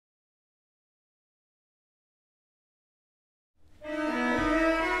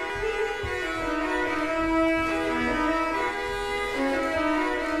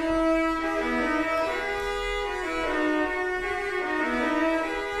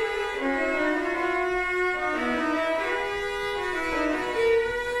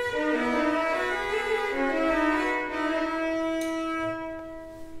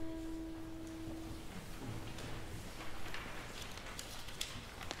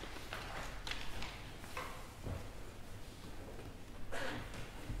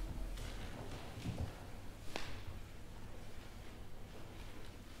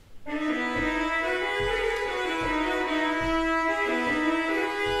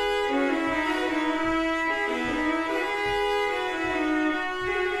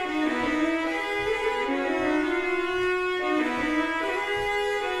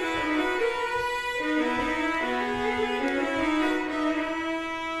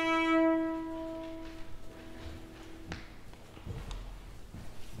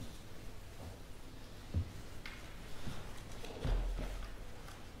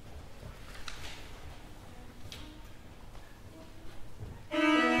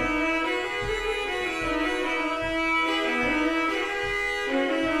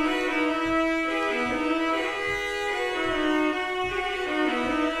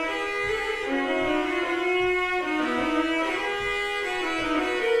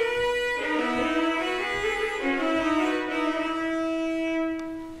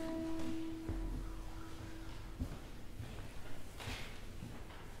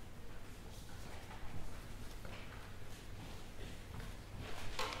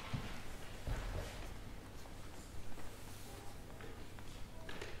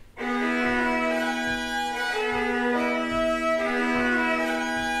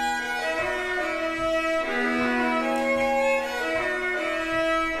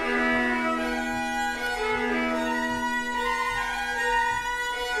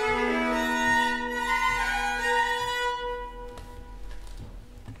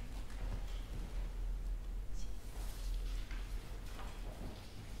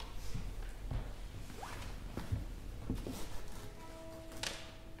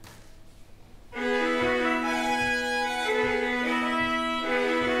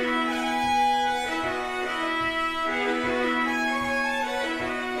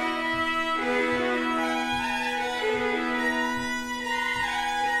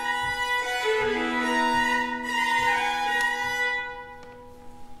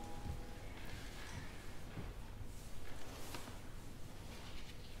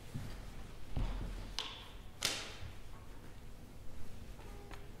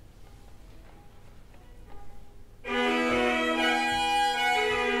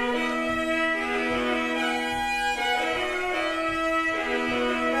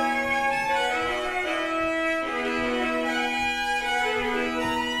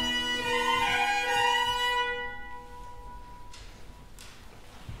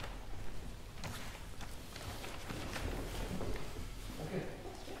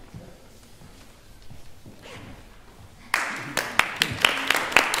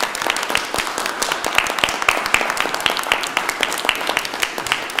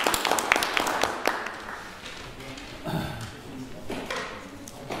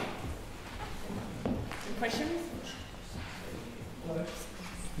questions?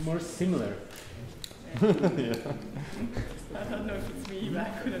 More similar. Yeah. I don't know if it's me, but I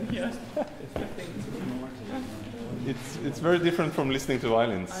couldn't hear the thing. It's very different from listening to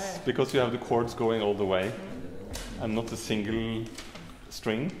violins, Oh, yeah. because you have the chords going all the way and not a single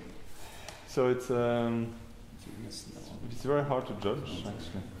string. So it's very hard to judge,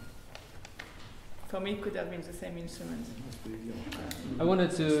 actually. For me, it could have been the same instrument. I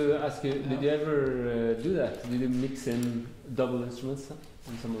wanted to ask you, did you ever do that? Did you mix in double instruments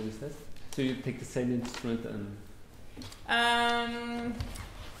on some of these tests? So you take the same instrument and...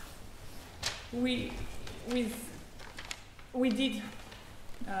 We did,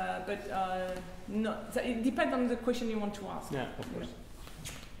 but not. It depends on the question you want to ask. Yeah, of course.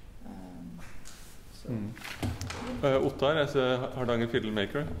 Ottar, as a Hardanger Fiddle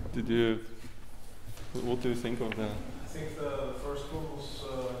maker, what do you think of the... I think the first one was,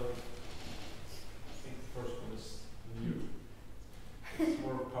 new. It's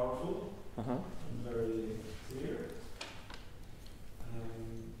more powerful and very clear.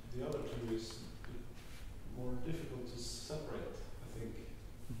 The other two is more difficult to separate, I think.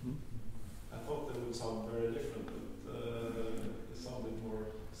 I thought they would sound very different, but they sounded more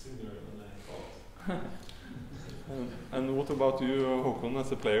similar than I thought. And what about you, Håkon,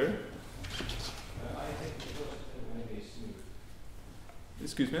 as a player? I think the first maybe is new.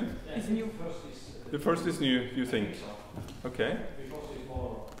 Excuse me? Yeah, it's new. The first is new, you think? Okay. Because it's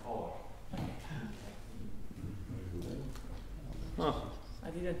more power. Huh. I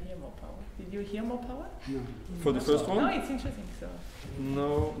didn't hear more power. Did you hear more power? No. For the first one? No, it's interesting. So.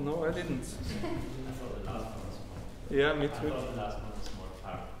 No, I didn't. I thought the last one was more. Yeah, me I too. thought the last one was more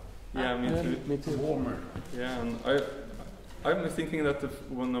powerful. Yeah, me too. Me too. Warmer. Yeah, and I'm thinking that the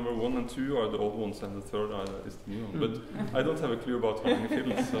number 1 and 2 are the old ones, and the third is the new one. But I don't have a clue about Hardanger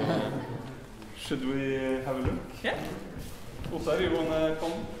Fiddle, so should we have a look? Yeah. Ottar, you wanna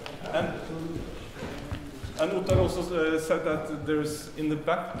come? And Ottar also said that there's in the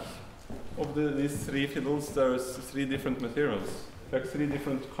back of these 3 fiddles there's 3 different materials, like 3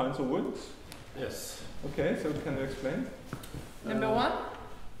 different kinds of wood. Yes. Okay, so can you explain? Number 1.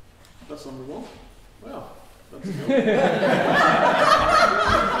 That's number 1? Well, that's good.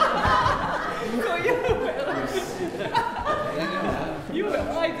 So you were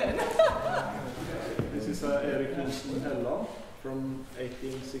right then. This is Erik Olsen Helland from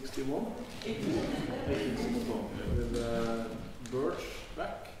 1861. 1861 with birch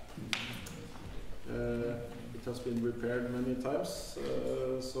back. It has been repaired many times,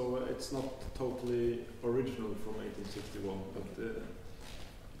 so it's not totally original from 1861, but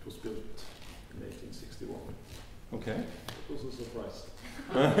it was built in 1861. Okay. It was a surprise.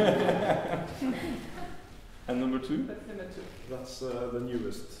 And number 2? That's number 2. That's the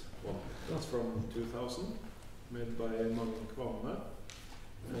newest one. That's from 2000, made by Magne Kvamme.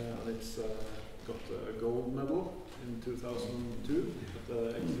 And it's got a gold medal in 2002 at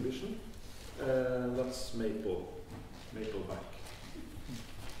the exhibition. That's maple back.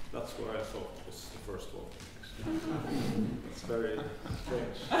 That's what I thought was the first one. It's very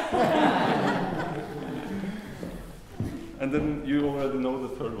strange. And then you already know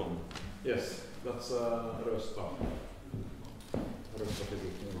the third one. Yes, that's Røsta. Røsta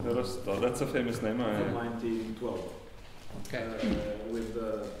Fiddle. Røsta, that's a famous name. From 1912. Okay. With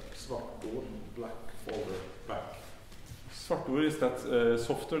svartbord, black folder back. Svartbord, is that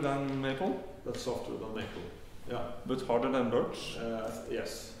softer than maple? That's softer than maple. Yeah. But harder than birch?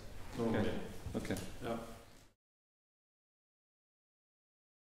 Yes. Normally. Okay.